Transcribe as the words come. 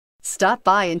Stop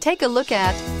by and take a look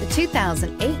at the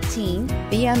 2018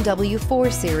 BMW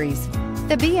 4 Series.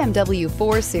 The BMW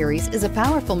 4 Series is a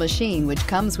powerful machine which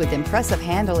comes with impressive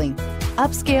handling,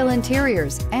 upscale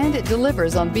interiors, and it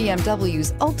delivers on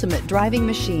BMW's ultimate driving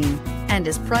machine and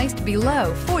is priced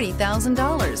below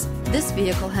 $40,000. This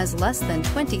vehicle has less than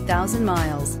 20,000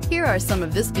 miles. Here are some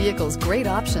of this vehicle's great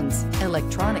options: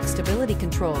 electronic stability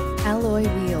control, alloy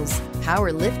wheels,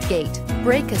 power liftgate,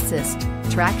 brake assist,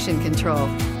 traction control,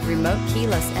 remote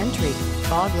keyless entry,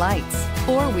 fog lights,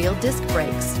 four-wheel disc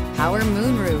brakes, power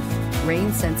moonroof,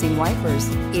 rain sensing wipers.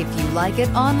 If you like it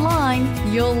online,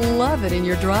 you'll love it in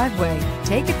your driveway.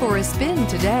 Take it for a spin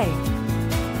today.